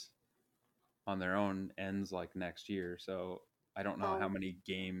license on their own ends like next year. So I don't know how Oh. many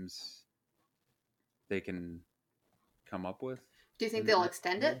games they can come up with Do you think in the they'll next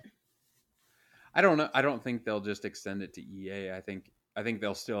extend year. it? I don't know. I don't think they'll just extend it to EA. I think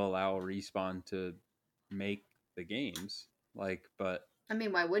they'll still allow Respawn to make the games, like, but I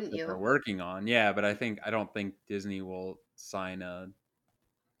mean, why wouldn't that they're you? working on. Yeah, but I don't think Disney will sign a.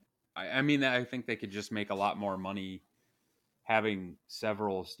 I mean, I think they could just make a lot more money having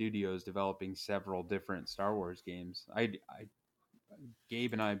several studios developing several different Star Wars games.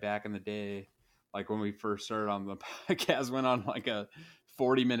 Gabe and I back in the day, like when we first started on the podcast, went on like a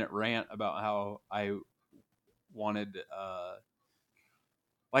 40-minute rant about how I wanted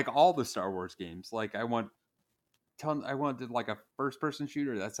like all the Star Wars games. Like I wanted like a first person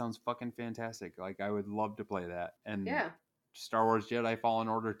shooter. That sounds fucking fantastic. Like I would love to play that. And Yeah. Star Wars Jedi Fallen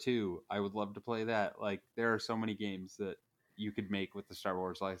Order 2, I would love to play that. Like there are so many games that you could make with the Star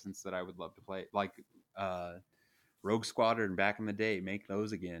Wars license that I would love to play. Like Rogue Squadron back in the day, make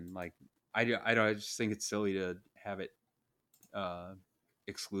those again. Like I just think it's silly to have it uh,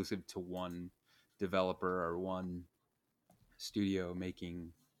 exclusive to one developer or one studio making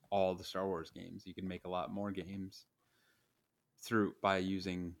all the Star Wars games. You can make a lot more games through by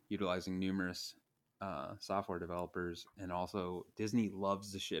utilizing numerous software developers, and also Disney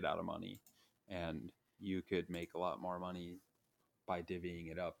loves the shit out of money, and you could make a lot more money by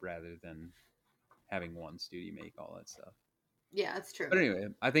divvying it up rather than having one studio make all that stuff. Yeah, that's true. But anyway,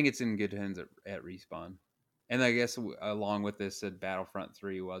 I think it's in good hands at Respawn. And I guess along with this, said Battlefront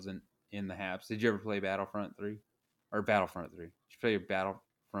 3 wasn't in the haps. Did you ever play Battlefront 3? Or Battlefront 3? Did you play Battlefront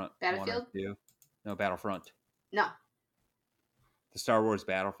 1 or Battlefield? 2? No, Battlefront. No. The Star Wars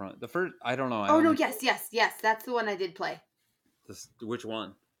Battlefront. The first, I don't know. I Oh no, only yes. That's the one I did play. which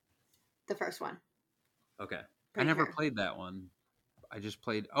one? The first one. Okay. I Pretty never sure. played that one. I just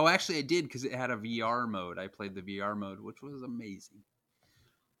played. Oh, actually, I did because it had a VR mode. I played the VR mode, which was amazing.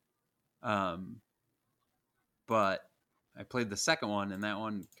 But I played the second one, and that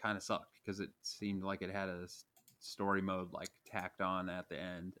one kind of sucked because it seemed like it had a story mode like tacked on at the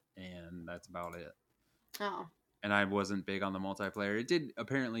end, and that's about it. Oh. And I wasn't big on the multiplayer. It did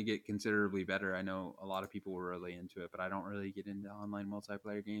apparently get considerably better. I know a lot of people were really into it, but I don't really get into online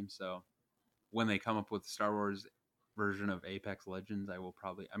multiplayer games. So when they come up with the Star Wars version of Apex Legends, I will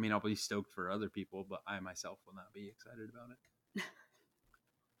probably, I mean, I'll be stoked for other people, but I myself will not be excited about it.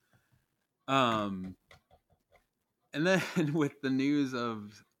 And then with the news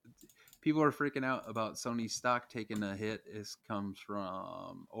of people are freaking out about Sony's stock taking a hit, this comes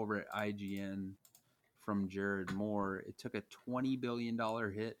from over at IGN from Jared Moore. It took a $20 billion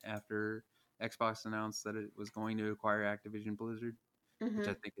hit after Xbox announced that it was going to acquire Activision Blizzard, which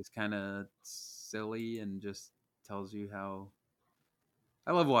I think is kind of silly and just tells you how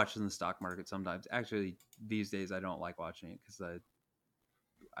I love watching the stock market sometimes. Actually, these days I don't like watching it because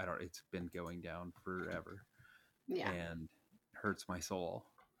I don't. It's been going down forever. Yeah. And hurts my soul.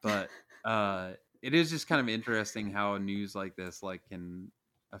 But it is just kind of interesting how news like this like can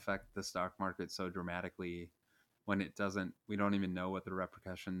affect the stock market so dramatically when it doesn't. We don't even know what the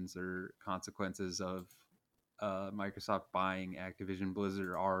repercussions or consequences of Microsoft buying Activision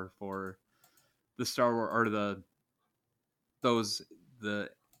Blizzard are for the Star Wars or the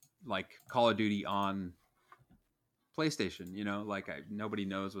like Call of Duty on PlayStation. You know, like nobody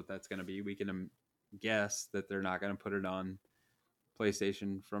knows what that's going to be. We can guess that they're not going to put it on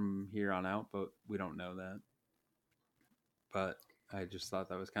PlayStation from here on out, but we don't know that. But I just thought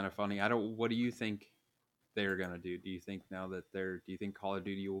that was kind of funny. What do you think they're going to do? Do you think now that do you think Call of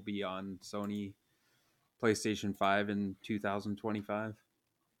Duty will be on Sony PlayStation 5 in 2025?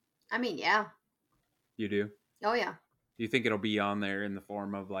 I mean, yeah. You do? Oh yeah. Do you think it'll be on there in the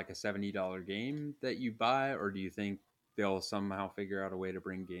form of like a $70 game that you buy, or do you think they'll somehow figure out a way to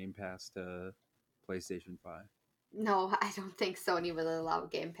bring Game Pass to PlayStation 5? No, I don't think Sony will allow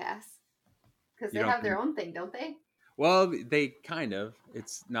Game Pass. Because You they don't have their think? own thing, don't they? Well, they kind of.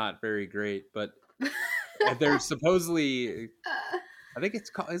 It's not very great, but they're supposedly I think it's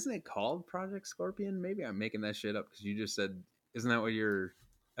called. Isn't it called Project Scorpion? Maybe I'm making that shit up because you just said. Isn't that what your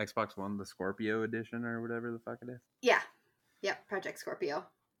Xbox One, the Scorpio edition or whatever the fuck it is? Yeah. Yep. Project Scorpio.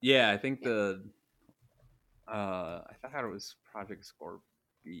 Yeah, I think Yep. I thought it was Project Scorpion.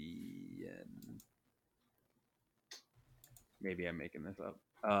 Maybe I'm making this up.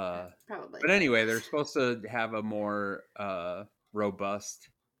 Probably. But anyway, they're supposed to have a more robust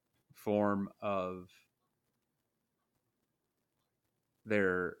form of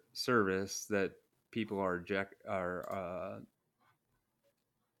their service that people are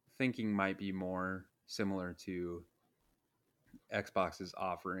thinking might be more similar to Xbox's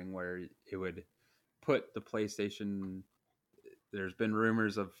offering, where it would put the PlayStation. There's been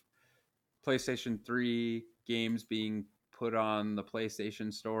rumors of PlayStation 3 games being put on the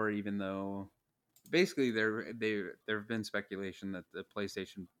PlayStation Store, even though basically there have been speculation that the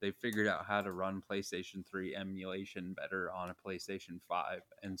PlayStation they figured out how to run PlayStation 3 emulation better on a PlayStation 5,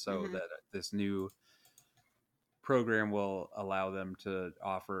 and so Mm-hmm. that this new program will allow them to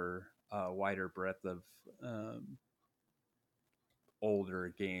offer a wider breadth of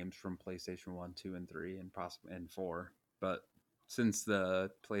older games from PlayStation 1, 2, and 3, and possibly and 4. But since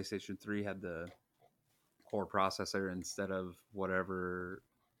the PlayStation 3 had the core processor instead of whatever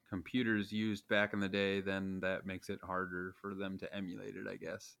computers used back in the day, then that makes it harder for them to emulate it, I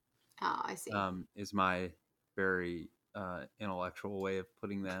guess. Oh, I see. Is my very intellectual way of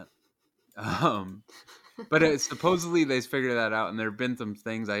putting that. Um, but supposedly they figured that out, and there have been some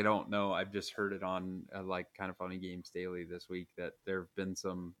things I don't know. I've just heard it on like Kind of Funny Games Daily this week that there have been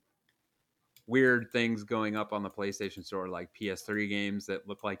some weird things going up on the PlayStation Store, like PS3 games that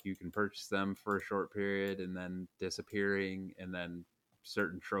look like you can purchase them for a short period and then disappearing, and then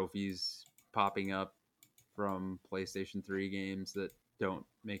certain trophies popping up from PlayStation 3 games that don't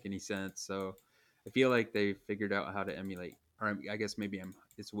make any sense. So I feel like they figured out how to emulate, or I guess maybe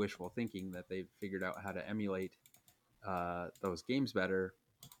it's wishful thinking that they've figured out how to emulate those games better,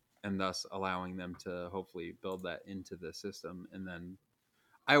 and thus allowing them to hopefully build that into the system. And then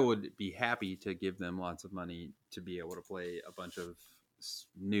I would be happy to give them lots of money to be able to play a bunch of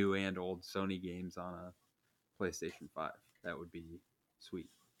new and old Sony games on a PlayStation 5. That would be sweet.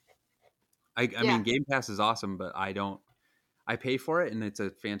 I Yeah. mean, Game Pass is awesome, but I pay for it and it's a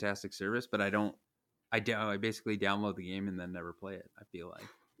fantastic service, but I basically download the game and then never play it. I feel like.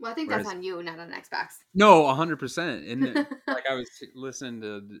 Well, I think that's Whereas on you, not on Xbox. no, 100%. And like I was listening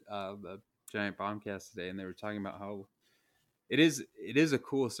to the Giant Bombcast today, and they were talking about how it is a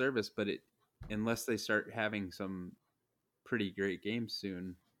cool service, but it unless they start having some pretty great games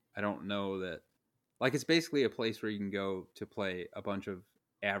soon, I don't know that. Like it's basically a place where you can go to play a bunch of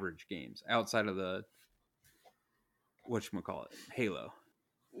average games outside of the whatchamacallit, Halo.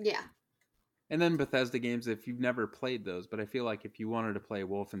 Yeah. And then Bethesda games if you've never played those, but I feel like if you wanted to play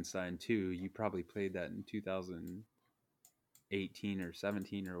Wolfenstein 2, you probably played that in 2018 or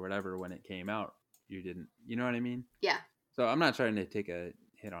 17 or whatever when it came out. You didn't, you know what I mean? Yeah. So I'm not trying to take a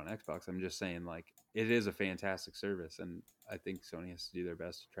hit on Xbox. I'm just saying like it is a fantastic service, and I think Sony has to do their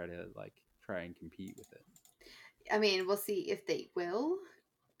best to try and compete with it. I mean, we'll see if they will,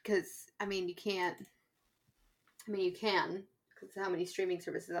 because I mean, you can't. I mean, you can because how many streaming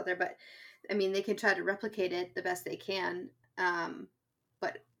services out there, but I mean, they can try to replicate it the best they can.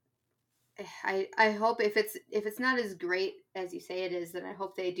 But I hope if it's not as great as you say it is, then I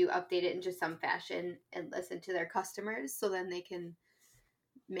hope they do update it in just some fashion and listen to their customers, so then they can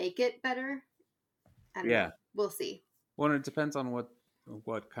make it better. I don't Yeah. know. We'll see. Well, it depends on what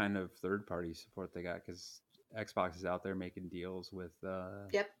kind of third party support they got, because Xbox is out there making deals with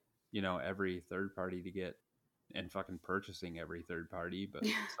Yep. every third party to get and fucking purchasing every third party. But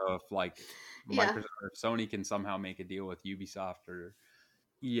Yeah. so if like Yeah. Microsoft or Sony can somehow make a deal with Ubisoft or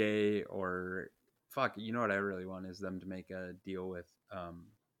EA or fuck, you know what I really want is them to make a deal with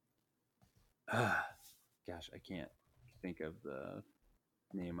gosh, I can't think of the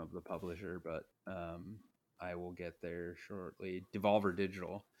name of the publisher, but I will get there shortly. Devolver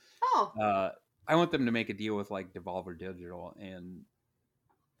Digital. Oh. I want them to make a deal with like Devolver Digital and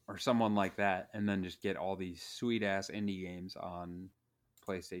or someone like that, and then just get all these sweet ass indie games on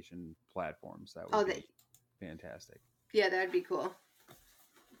PlayStation platforms. That would be fantastic. Yeah, that would be cool.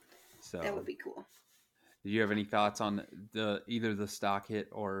 So that would be cool. Do you have any thoughts on either the stock hit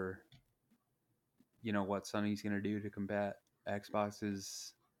or what Sony's going to do to combat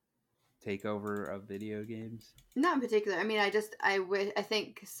Xbox's takeover of video games? Not in particular. I mean, I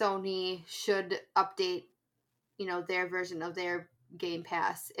think Sony should update, their version of their Game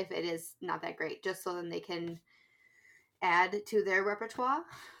Pass if it is not that great, just so then they can add to their repertoire,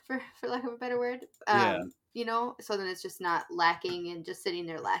 for lack of a better word. Yeah. so then it's just not lacking and just sitting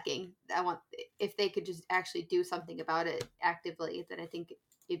there lacking. I want, if they could just actually do something about it actively, then I think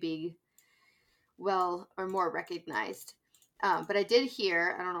it'd be well or more recognized. But I did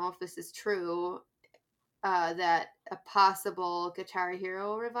hear, I don't know if this is true, that a possible Guitar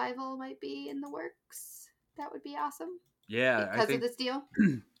Hero revival might be in the works. That would be awesome Yeah, I because of think. this deal.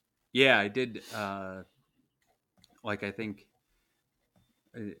 Yeah, I did. I think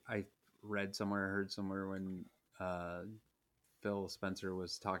I read somewhere, heard somewhere when uh, Phil Spencer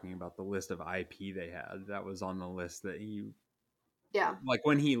was talking about the list of IP they had. That was on the list that Yeah. like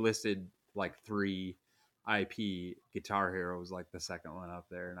when he listed like 3 IP, Guitar Hero was like the second one up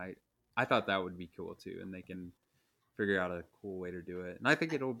there, and I thought that would be cool too, and they can figure out a cool way to do it. And I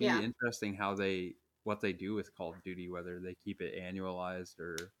think it'll be Yeah. interesting what they do with Call of Duty, whether they keep it annualized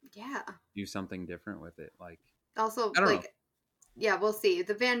or Yeah. do something different with it. Like, Also, I don't know. like, yeah, we'll see.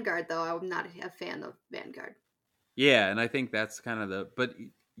 The Vanguard, though, I'm not a fan of Vanguard. Yeah, and I think that's kind of but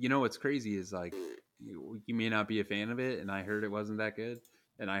what's crazy is like you may not be a fan of it, and I heard it wasn't that good,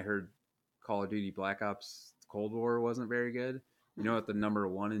 and I heard Call of Duty Black Ops Cold War wasn't very good. You know what the number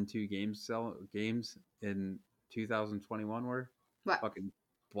 1 and 2 games in 2021 were? What? Fucking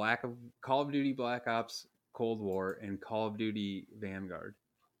Call of Duty Black Ops Cold War and Call of Duty Vanguard.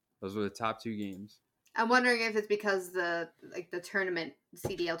 Those were the top 2 games. I'm wondering if it's because the tournament,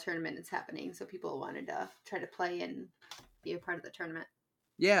 CDL tournament is happening, so people wanted to try to play and be a part of the tournament.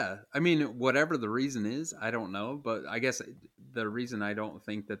 Yeah, I mean, whatever the reason is, I don't know, but I guess the reason I don't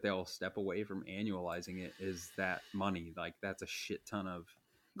think that they'll step away from annualizing it is that money. Like, that's a shit ton of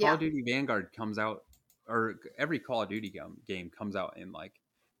Call Yeah. of Duty Vanguard comes out, or every Call of Duty game comes out in like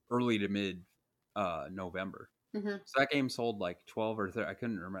early to mid November. Mm-hmm. So that game sold like 12 or 13, I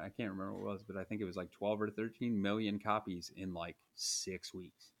couldn't remember, I can't remember what it was, but I think it was like 12 or 13 million copies in like 6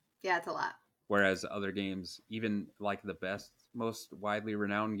 weeks. Yeah, it's a lot. Whereas other games, even like the best, most widely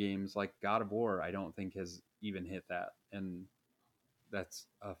renowned games like God of War, I don't think has even hit that. And that's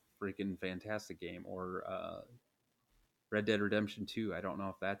a freaking fantastic game. Or Red Dead Redemption 2, I don't know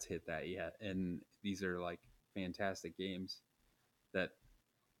if that's hit that yet. And these are like fantastic games that,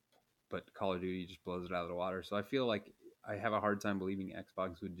 but Call of Duty just blows it out of the water. So I feel like I have a hard time believing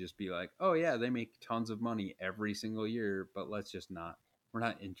Xbox would just be like, oh yeah, they make tons of money every single year, but we're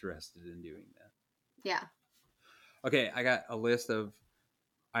not interested in doing that. Yeah. Okay, I got a list of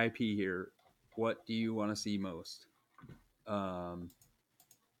IP here. What do you want to see most? Um,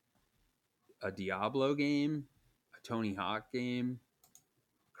 a Diablo game, a Tony Hawk game,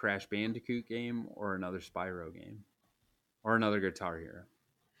 Crash Bandicoot game, or another Spyro game, or another Guitar Hero?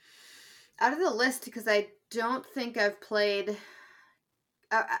 Out of the list, because I don't think I've played.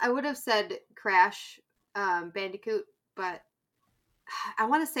 I would have said Crash Bandicoot, but I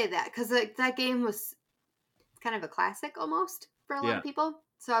want to say that because that game was kind of a classic almost for a lot of people.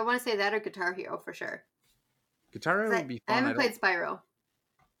 So I want to say that or Guitar Hero for sure. Guitar Hero would be fun. I haven't played Spyro.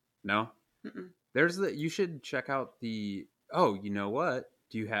 No. Mm-mm. You should check out the. Oh, you know what?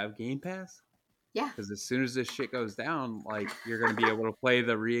 Do you have Game Pass? Yeah. Because as soon as this shit goes down, like you're going to be able to play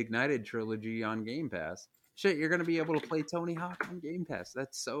the Reignited trilogy on Game Pass. Shit, you're going to be able to play Tony Hawk on Game Pass.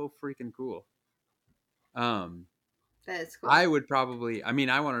 That's so freaking cool. That is cool. I would probably. I mean,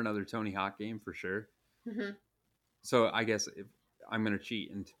 I want another Tony Hawk game for sure. Mm-hmm. So I guess I'm going to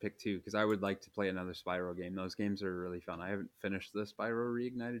cheat and pick 2 because I would like to play another Spyro game. Those games are really fun. I haven't finished the Spyro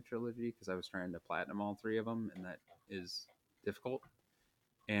Reignited trilogy because I was trying to platinum all 3 of them, and that is difficult.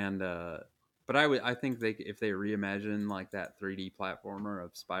 And but I think if they reimagine like that 3D platformer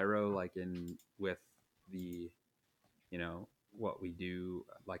of Spyro, like with the what we do,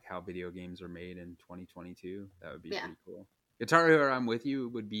 like how video games are made in 2022, that would be pretty cool. Guitar Hero, I'm with you,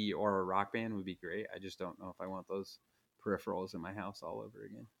 would be, or a Rock Band would be great. I just don't know if I want those peripherals in my house all over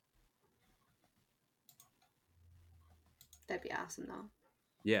again. That'd be awesome, though.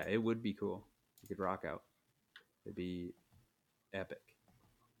 Yeah, it would be cool. You could rock out. It'd be epic.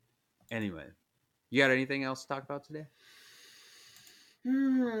 Anyway, you got anything else to talk about today?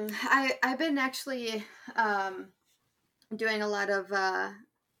 I've been actually doing a lot of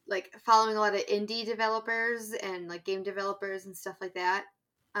following a lot of indie developers and like game developers and stuff like that.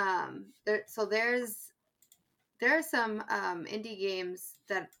 There are some indie games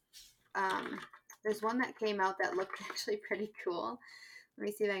that there's one that came out that looked actually pretty cool. Let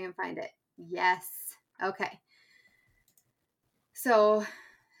me see if I can find it. Yes. Okay. So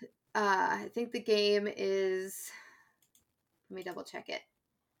I think the game is, let me double check it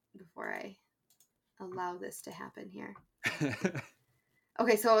before I allow this to happen here.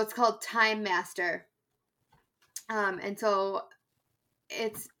 Okay, so it's called Time Master. And so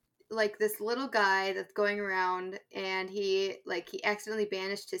it's like this little guy that's going around, and he accidentally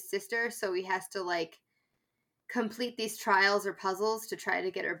banished his sister, so he has to like complete these trials or puzzles to try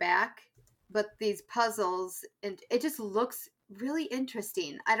to get her back. But these puzzles, and it just looks really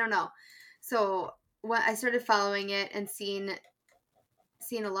interesting. I don't know. So when I started following it and seeing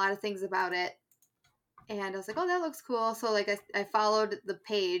a lot of things about it, and I was like, oh, that looks cool. So like I followed the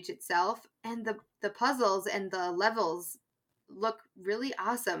page itself, and the puzzles and the levels look really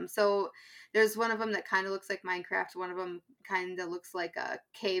awesome. So there's one of them that kind of looks like Minecraft. One of them kind of looks like a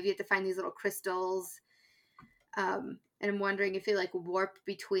cave. You have to find these little crystals. And I'm wondering if you like warp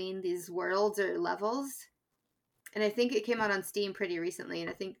between these worlds or levels. And I think it came out on Steam pretty recently, and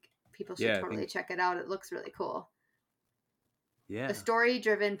I think people should totally check it out. It looks really cool. Yeah. A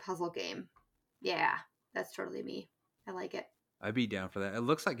story-driven puzzle game. Yeah, that's totally me. I like it. I'd be down for that. It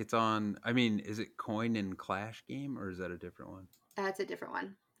looks like it's on, I mean, is it Coin and Clash game, or is that a different one? It's a different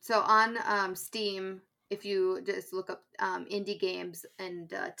one. So on Steam, if you just look up indie games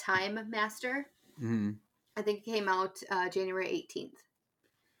and Time Master, I think it came out January 18th.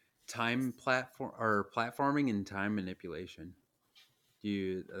 Time platforming and time manipulation.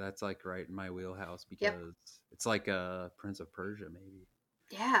 That's like right in my wheelhouse, because it's like a Prince of Persia, maybe.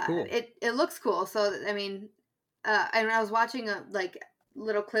 Yeah, cool. It looks cool. So I mean, and I was watching like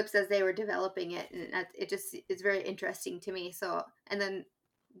little clips as they were developing it, and it's very interesting to me. So, and then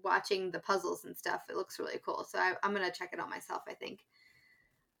watching the puzzles and stuff, it looks really cool. So I'm gonna check it out myself, I think.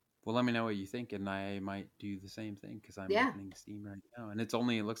 Well, let me know what you think, and I might do the same thing, because I'm opening Steam right now, and it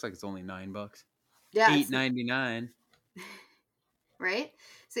looks like it's only $9. Yeah, $8.99. Right?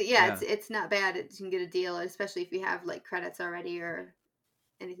 So yeah, it's not bad. You can get a deal, especially if you have like credits already or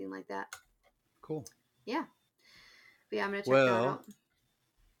anything like that. Cool. Yeah. But yeah, I'm gonna check that out.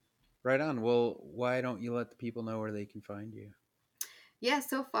 Right on. Well, why don't you let the people know where they can find you? Yeah,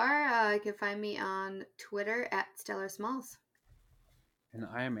 so far you can find me on Twitter at Stellar Smalls. And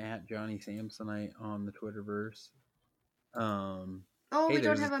I am at Johnny Samsonite on the Twitterverse. We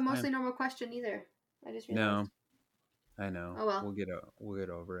don't have a mostly normal question either. I just realized. No, I know. Oh well, we'll get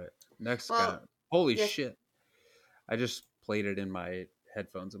over it. Next guy. Holy shit! I just played it in my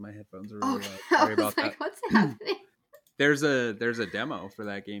headphones, and my headphones are really loud. Sorry about that. What's happening? There's a demo for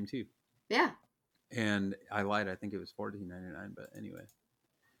that game too. Yeah. And I lied. I think it was $14.99. But anyway,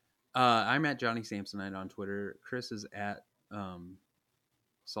 I'm at Johnny Samsonite on Twitter. Chris is at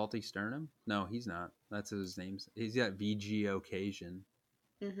Salty Sternum? No, he's not. That's his name. He's at VG Occasion.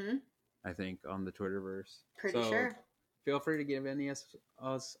 I think on the Twitterverse. Pretty sure. Feel free to give any of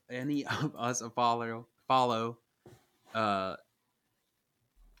us a follow.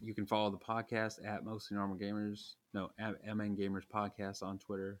 You can follow the podcast at Mostly Normal Gamers. No, at MN Gamers Podcast on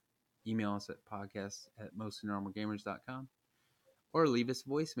Twitter. Email us at podcast@mostlynormalgamers.com, or leave us a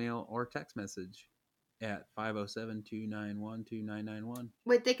voicemail or text message at 507-291-2991.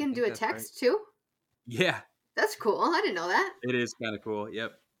 Wait, they can do a text too? Yeah. That's cool. I didn't know that. It is kind of cool.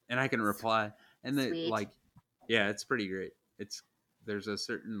 Yep. And I can reply. And it's pretty great. There's a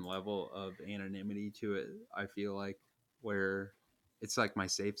certain level of anonymity to it, I feel like, where it's like my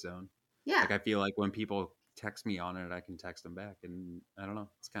safe zone. Yeah. Like I feel like when people text me on it, I can text them back, and I don't know.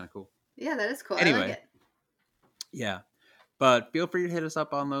 It's kind of cool. Yeah, that is cool. Anyway, I like it. Yeah. But feel free to hit us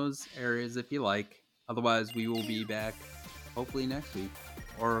up on those areas if you like. Otherwise, we will be back hopefully next week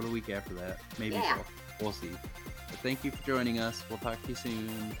or the week after that. Maybe we'll see. But thank you for joining us. We'll talk to you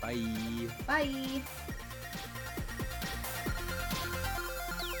soon. Bye. Bye.